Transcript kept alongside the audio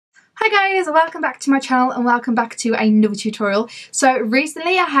Hi guys, welcome back to my channel and welcome back to another tutorial. So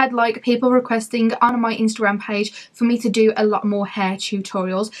recently I had people requesting on my Instagram page for me to do a lot more hair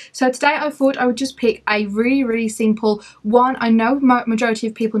tutorials. So today I thought I would just pick a really simple one. I know majority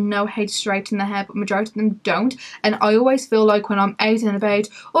of people know how to straighten their hair, but majority of them don't. And I always feel like when I'm out and about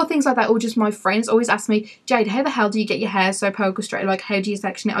or things like that, or just my friends always ask me, Jade, how the hell do you get your hair so poker straight? Like, how do you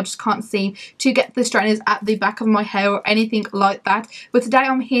section it? I just can't seem to get the straighteners at the back of my hair or anything like that. But today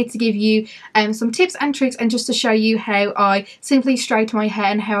I'm here to give you some tips and tricks and just to show you how I simply straighten my hair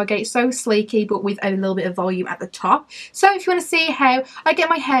and how I get it so sleeky but with a little bit of volume at the top. So if you want to see how I get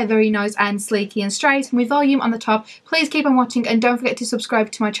my hair very nice and sleeky and straight and with volume on the top, please keep on watching and don't forget to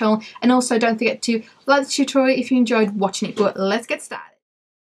subscribe to my channel, and also don't forget to like the tutorial if you enjoyed watching it. But let's get started.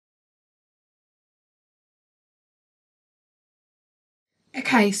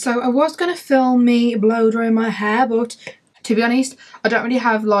 Okay, so I was going to film me blow drying my hair, but to be honest, I don't really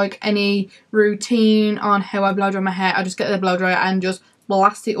have any routine on how I blow dry my hair. I just get the blow dryer and just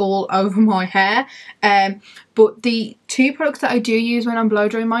blast it all over my hair. But the two products that I do use when I'm blow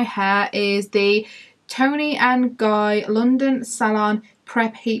drying my hair is the Toni and Guy London Salon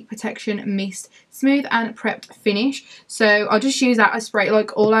Prep Heat Protection Mist Smooth and Prepped Finish. So I'll just use that. I spray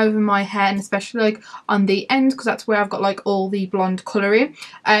it all over my hair, and especially on the end, because that's where I've got all the blonde colouring.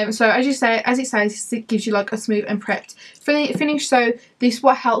 So as it says, it gives you a smooth and prepped finish. So this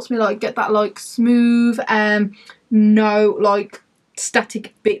what helps me get that smooth, no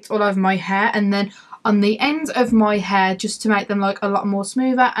static bits all over my hair, and then on the ends of my hair, just to make them a lot more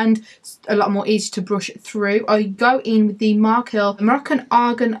smoother and a lot more easy to brush through, I go in with the Moroccan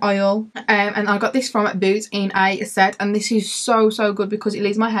Argan Oil, and I got this from Boots in a set, and this is so good because it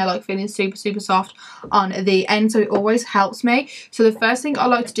leaves my hair feeling super soft on the end, so it always helps me. So the first thing I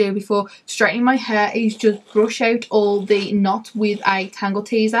like to do before straightening my hair is just brush out all the knots with a tangle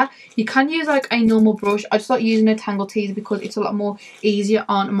teaser. You can use a normal brush. I just like using a tangle teaser because it's a lot more easier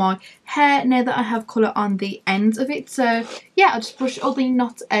on my hair now that I have colour on the ends of it. So yeah, I'll just brush all the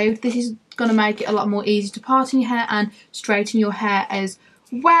knots out. This is going to make it a lot more easy to part in your hair and straighten your hair as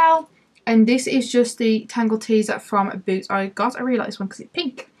well. And this is just the tangle teaser from Boots I got. I really like this one because it's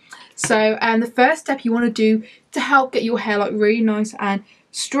pink. So the first step you want to do to help get your hair really nice and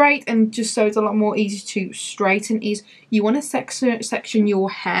straight, and just so it's a lot more easy to straighten, is you want to section your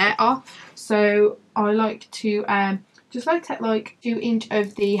hair off. So I like to just take 2 inch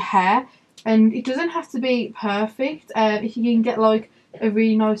of the hair, and it doesn't have to be perfect. If you can get a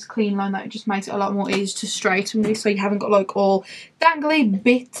really nice clean line, that just makes it a lot more easy to straighten with, so you haven't got all dangly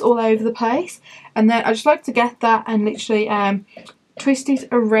bits all over the place. And then I just like to get that and literally twist it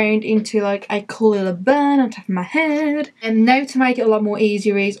around into a cool little bun on top of my head. And now to make it a lot more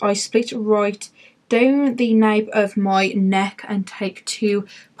easier is I split right down the nape of my neck and take 2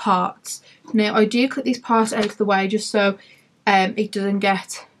 parts. Now I do cut these parts out of the way just so it doesn't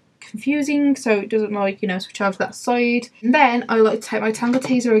get confusing, so it doesn't switch over to that side. And then I like to take my tangle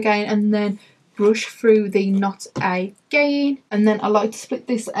teaser again and then brush through the knot again, and then I like to split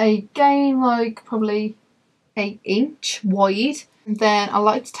this again probably 1 inch wide. And then I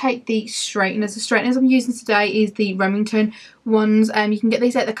like to take the straighteners. The straighteners I'm using today is the Remington ones. You can get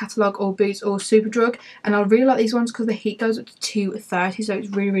these at the catalogue or Boots or Superdrug, and I really like these ones because the heat goes up to 230, so it's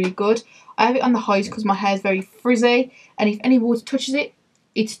really good. I have it on the highs because my hair is very frizzy, and if any water touches it,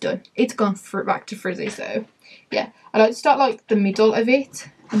 it's done. It's gone back to frizzy. So yeah, I like to start the middle of it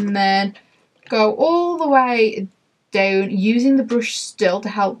and then go all the way down using the brush still to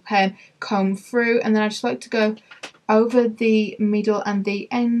help comb through, and then I just like to go over the middle and the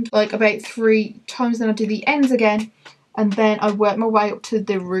end about 3 times, then I do the ends again, and then I work my way up to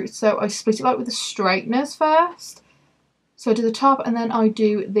the root. So I split it with the straighteners first. So I do the top and then I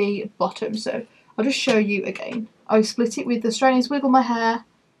do the bottom. So I'll just show you again. I split it with the straighteners, wiggle my hair,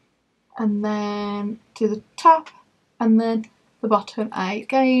 and then do the top and then the bottom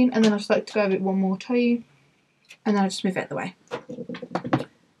again, and then I just like to go over it one more time, and then I just move it out of the way.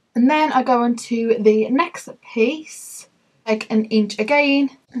 And then I go on to the next piece, 1 inch again,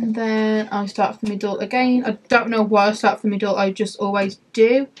 and then I start from the middle again. I don't know why I start from the middle, I just always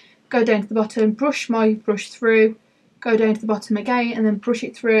do. Go down to the bottom, brush my brush through, go down to the bottom again, and then brush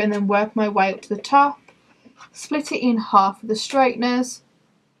it through, and then work my way up to the top. Split it in half with the straighteners,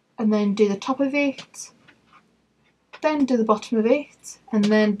 and then do the top of it, then do the bottom of it, and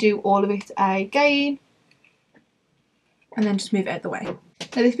then do all of it again, and then just move it out of the way.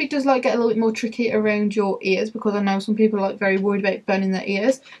 Now this bit does get a little bit more tricky around your ears, because I know some people are very worried about burning their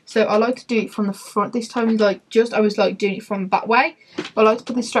ears. So I like to do it from the front this time. I was doing it from that way, but I like to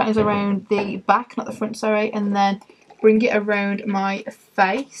put the straighteners around the back, not the front, sorry, and then bring it around my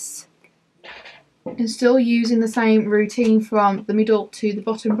face And still using the same routine from the middle to the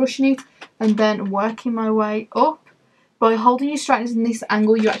bottom, brushing it and then working my way up. By holding your straighteners in this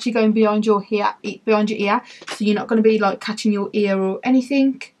angle, you're actually going behind your ear, so you're not going to be like catching your ear or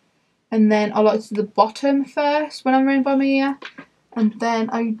anything. And then I like to do the bottom first when I'm around by my ear, and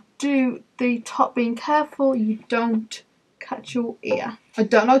then I do the top, being careful you don't catch your ear. I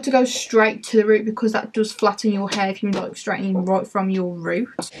don't like to go straight to the root because that does flatten your hair if you're like straightening right from your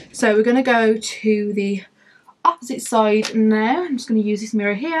root. So we're going to go to the opposite side now. I'm just going to use this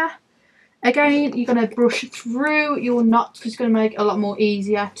mirror here. Again, you're going to brush through your knots, which is going to make it a lot more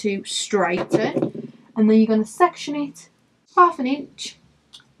easier to straighten. And then you're going to section it 1/2 inch.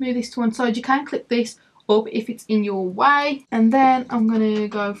 Move this to one side. You can clip this up if it's in your way. And then I'm going to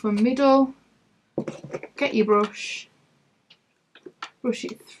go from middle, get your brush, brush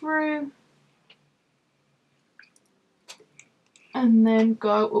it through, and then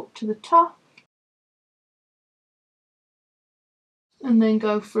go up to the top. And then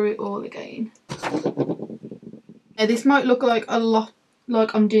go through it all again. Now this might look like a lot,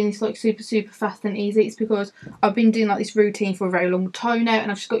 like I'm doing this like super fast and easy. It's because I've been doing like this routine for a very long time now, and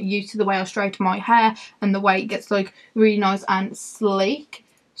I've just got used to the way I straighten my hair and the way it gets like really nice and sleek.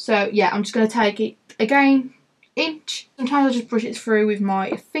 So yeah, I'm just going to take it again, inch. Sometimes I just brush it through with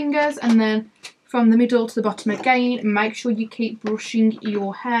my fingers, and then from the middle to the bottom again. Make sure you keep brushing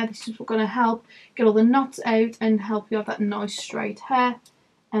your hair. This is what's going to help get all the knots out and help you have that nice straight hair.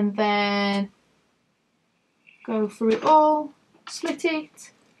 And then go through it all, split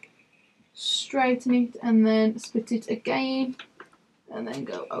it, straighten it, and then split it again, and then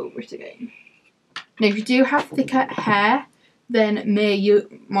go over it again. Now if you do have thicker hair than me,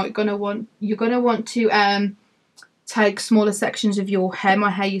 you're gonna want to take smaller sections of your hair. My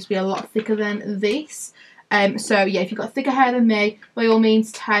hair used to be a lot thicker than this. So yeah, if you've got thicker hair than me, by all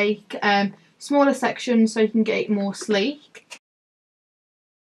means take smaller sections so you can get it more sleek.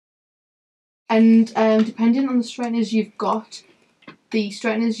 And depending on the straighteners you've got, the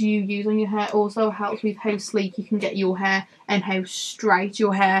straighteners you use on your hair also helps with how sleek you can get your hair and how straight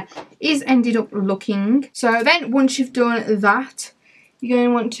your hair is ended up looking. So then once you've done that, you're going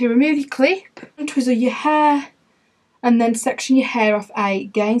to want to remove your clip, twizzle your hair, and then section your hair off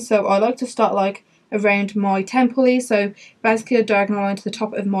again. So I like to start like around my temple here, so basically a diagonal line to the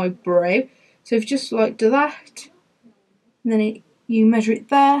top of my brow. So if you just like do that, and then you measure it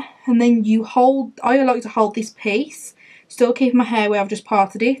there, and then you hold, I like to hold this piece, still keep my hair where I've just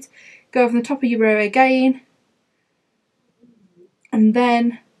parted it, go from the top of your brow again, and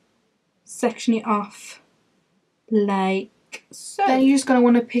then section it off like so. Then you're just going to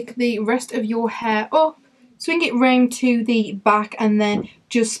want to pick the rest of your hair up, swing it round to the back, and then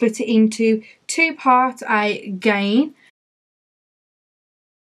just split it into 2 parts again.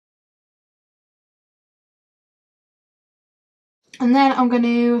 And then I'm going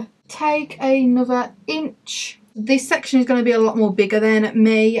to take another inch. This section is going to be a lot more bigger than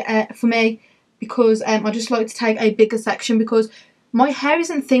me, for me, because I just like to take a bigger section, because my hair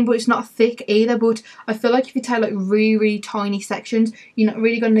isn't thin but it's not thick either, but I feel like if you take like really tiny sections, you're not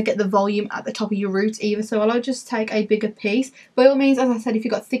really going to get the volume at the top of your roots either. So I'll just take a bigger piece. By all means, as I said, if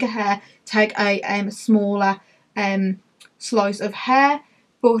you've got thicker hair, take a smaller slice of hair.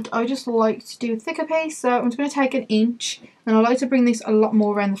 But I just like to do a thicker piece, so I'm just going to take an inch, and I like to bring this a lot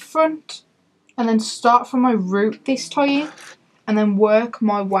more around the front, and then start from my root this time, and then work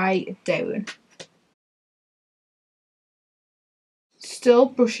my way down. Still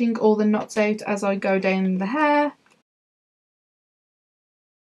brushing all the knots out as I go down the hair.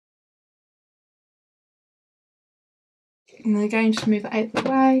 And then again, just move it out of the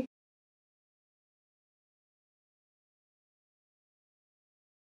way.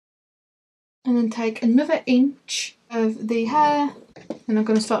 And then take another inch of the hair, and I'm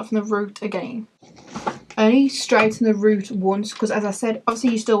going to start from the root again. I only straighten the root once because, as I said,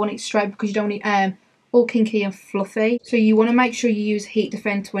 obviously you still want it straight because you don't want it all kinky and fluffy. So you want to make sure you use heat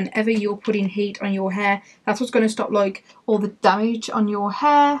defense whenever you're putting heat on your hair. That's what's going to stop like all the damage on your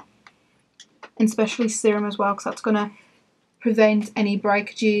hair, and especially serum as well, because that's going to prevent any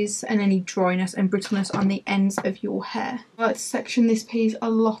breakages and any dryness and brittleness on the ends of your hair. I like to section this piece a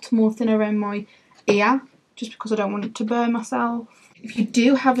lot more thin around my ear, just because I don't want it to burn myself. If you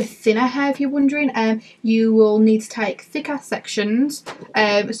do have a thinner hair, if you're wondering, you will need to take thicker sections,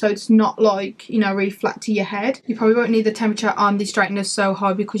 so it's not like, you know, really flat to your head. You probably won't need the temperature on the straightener so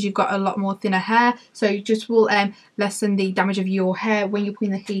high because you've got a lot more thinner hair, so it just will lessen the damage of your hair when you're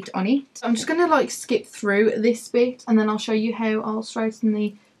putting the heat on it. So I'm just going to like skip through this bit, and then I'll show you how I'll straighten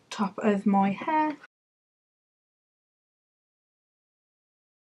the top of my hair.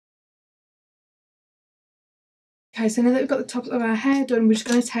 Okay, so now that we've got the tops of our hair done, we're just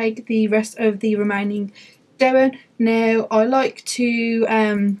going to take the rest of the remaining down. Now, I like to,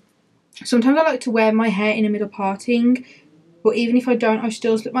 sometimes I like to wear my hair in a middle parting, but even if I don't, I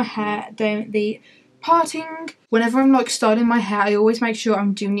still split my hair down the parting. Whenever I'm like styling my hair, I always make sure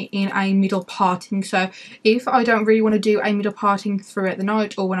I'm doing it in a middle parting. So if I don't really want to do a middle parting throughout the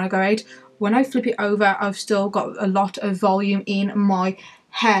night or when I go out, when I flip it over, I've still got a lot of volume in my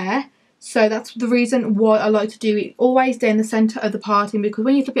hair. So that's the reason why I like to do it always down the centre of the parting, because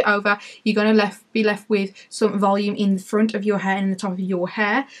when you flip it over, you're going to be left with some volume in the front of your hair and in the top of your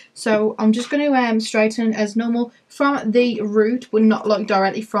hair. So I'm just going to straighten as normal from the root, but not like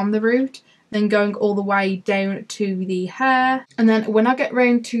directly from the root, then going all the way down to the hair. And then when I get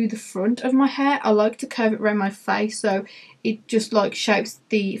round to the front of my hair, I like to curve it around my face, so it just like shapes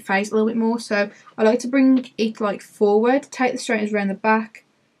the face a little bit more. So I like to bring it like forward, take the straighteners around the back,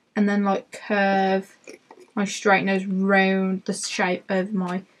 and then like curve my straighteners round the shape of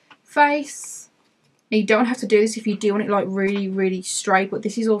my face. Now, you don't have to do this if you do want it like really straight, but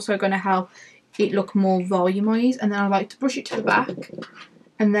this is also going to help it look more volumized. And then I like to brush it to the back.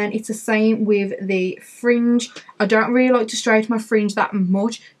 And then it's the same with the fringe. I don't really like to straighten my fringe that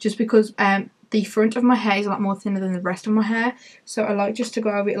much, just because the front of my hair is a lot more thinner than the rest of my hair. So I like just to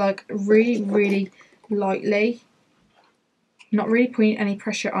go over it like really lightly. Not really putting any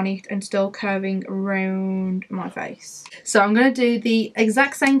pressure on it and still curving around my face. So I'm going to do the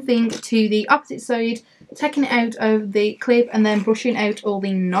exact same thing to the opposite side, taking it out of the clip and then brushing out all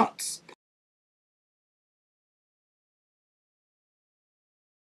the knots.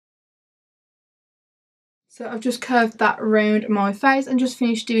 So I've just curved that around my face and just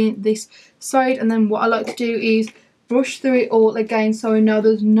finished doing this side, and then what I like to do is brush through it all again so I know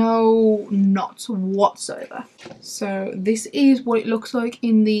there's no knots whatsoever. So this is what it looks like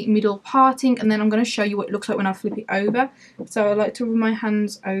in the middle parting, and then I'm going to show you what it looks like when I flip it over. So I like to run my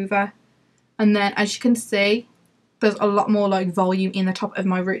hands over, and then as you can see there's a lot more like volume in the top of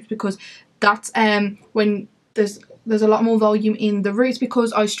my roots, because that's when there's a lot more volume in the roots,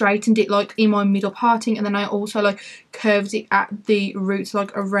 because I straightened it like in my middle parting, and then I also like curved it at the roots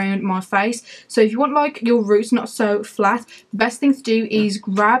like around my face. So if you want like your roots not so flat, the best thing to do is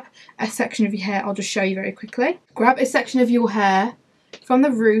grab a section of your hair. I'll just show you very quickly. Grab a section of your hair from the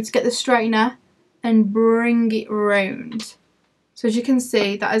roots, get the straightener and bring it round. So as you can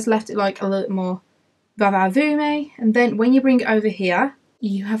see, that has left it like a little more vava-voomey, and then when you bring it over here,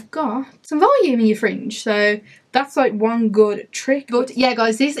 you have got some volume in your fringe. So that's like one good trick. But yeah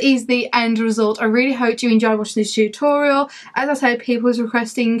guys, this is the end result. I really hope you enjoyed watching this tutorial. As I said, people was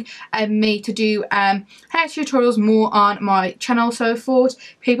requesting me to do hair tutorials more on my channel, so forth.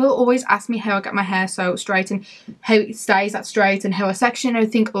 People always ask me how I get my hair so straight and how it stays that straight and how I section and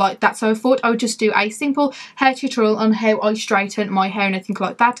everything like that, so I thought I would just do a simple hair tutorial on how I straighten my hair and everything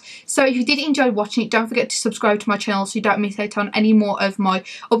like that. So if you did enjoy watching it, don't forget to subscribe to my channel so you don't miss out on any more of my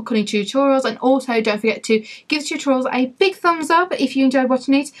upcoming tutorials, and also don't forget to give the tutorials a big thumbs up if you enjoyed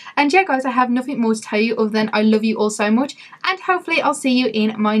watching it. And yeah guys, I have nothing more to tell you other than I love you all so much, and hopefully I'll see you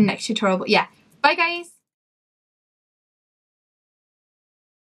in my next tutorial. But yeah, bye guys.